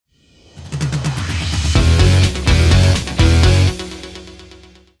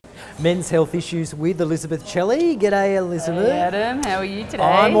Men's Health Issues with Elizabeth CELI. G'day, Elizabeth. Hey Adam, how are you today?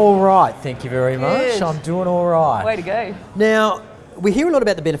 I'm all right, thank you very much. Good. I'm doing all right. Way to go. Now, we hear a lot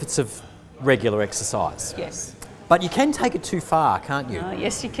about the benefits of regular exercise. Yes. But you can take it too far, can't you?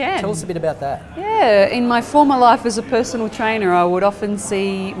 Yes, you can. Tell us a bit about that. Yeah, in my former life as a personal trainer, I would often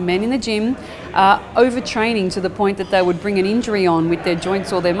see men in the gym overtraining to the point that they would bring an injury on with their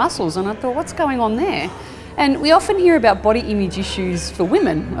joints or their muscles. And I thought, what's going on there? And we often hear about body image issues for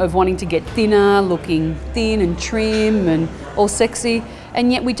women, of wanting to get thinner, looking thin and trim and all sexy.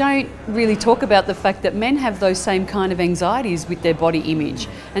 And yet we don't really talk about the fact that men have those same kind of anxieties with their body image.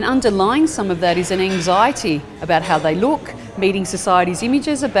 And underlying some of that is an anxiety about how they look, meeting society's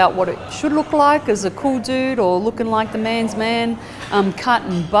images about what it should look like as a cool dude or looking like the man's man, cut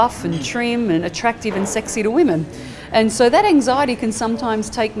and buff and trim and attractive and sexy to women. And so that anxiety can sometimes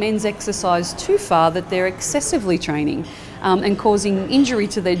take men's exercise too far, that they're excessively training and causing injury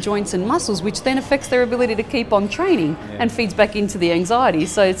to their joints and muscles, which then affects their ability to keep on training and feeds back into the anxiety.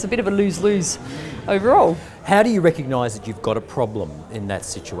 So it's a bit of a lose-lose overall. How do you recognise that you've got a problem in that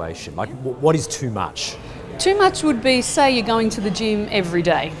situation? Like, what is too much? Too much would be, say you're going to the gym every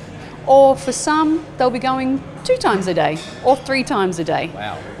day. Or for some, they'll be going 2 times a day or 3 times a day.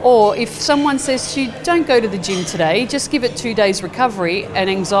 Wow. Or if someone says to you, don't go to the gym today, just give it 2 days recovery, and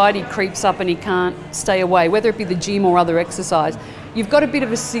anxiety creeps up and he can't stay away, whether it be the gym or other exercise, you've got a bit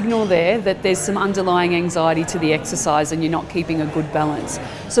of a signal there that there's some underlying anxiety to the exercise and you're not keeping a good balance.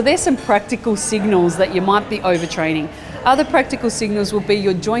 So there's some practical signals that you might be overtraining. Other practical signals will be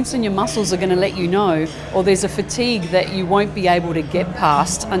your joints and your muscles are going to let you know, or there's a fatigue that you won't be able to get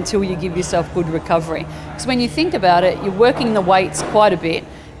past until you give yourself good recovery. Because when you think about it, you're working the weights quite a bit.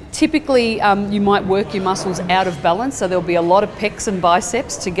 Typically, you might work your muscles out of balance, so there'll be a lot of pecs and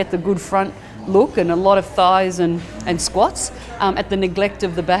biceps to get the good front look, and a lot of thighs and squats at the neglect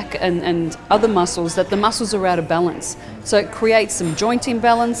of the back and other muscles, that the muscles are out of balance. So it creates some joint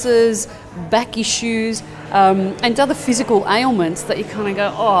imbalances, back issues, and other physical ailments that you kind of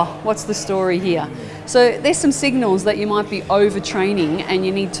go, oh, what's the story here? So there's some signals that you might be overtraining and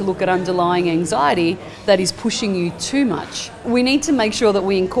you need to look at underlying anxiety that is pushing you too much. We need to make sure that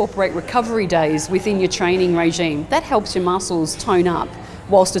we incorporate recovery days within your training regime. That helps your muscles tone up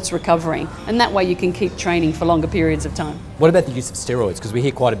whilst it's recovering, and that way you can keep training for longer periods of time. What about the use of steroids? Because we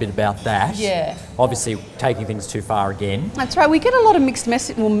hear quite a bit about that. Yeah. Obviously taking things too far again. That's right. We get a lot of mixed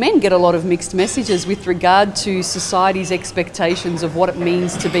messages, well, men get a lot of mixed messages with regard to society's expectations of what it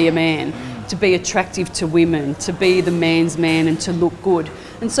means to be a man, to be attractive to women, to be the man's man and to look good.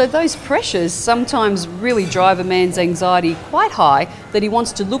 And so those pressures sometimes really drive a man's anxiety quite high, that he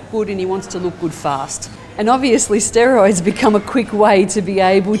wants to look good and he wants to look good fast. And obviously steroids become a quick way to be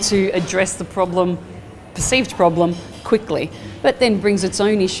able to address the problem, perceived problem, quickly. But then brings its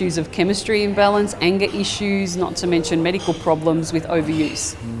own issues of chemistry imbalance, anger issues, not to mention medical problems with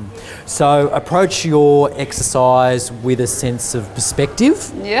overuse. So approach your exercise with a sense of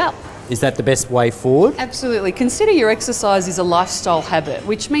perspective. Yeah. Is that the best way forward? Absolutely. Consider your exercise is a lifestyle habit,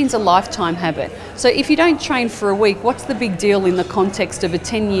 which means a lifetime habit. So if you don't train for a week, what's the big deal in the context of a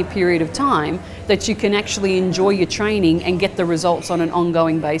 10-year period of time that you can actually enjoy your training and get the results on an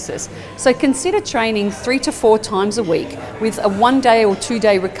ongoing basis? So consider training 3 to 4 times a week with a 1-day or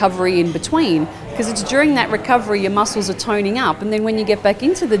 2-day recovery in between, because it's during that recovery your muscles are toning up, and then when you get back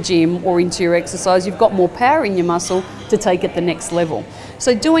into the gym or into your exercise, you've got more power in your muscle to take it the next level.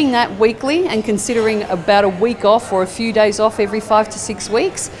 So doing that weekly and considering about a week off or a few days off every 5 to 6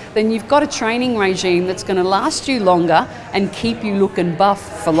 weeks, then you've got a training regime that's going to last you longer and keep you looking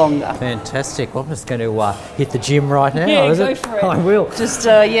buff for longer. Fantastic. Well, I'm just going to hit the gym right now. Yeah, is go it? for it. I will. Just,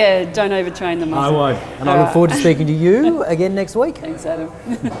 yeah, don't overtrain the muscle. I won't. And I look forward to speaking to you again next week. Thanks, Adam.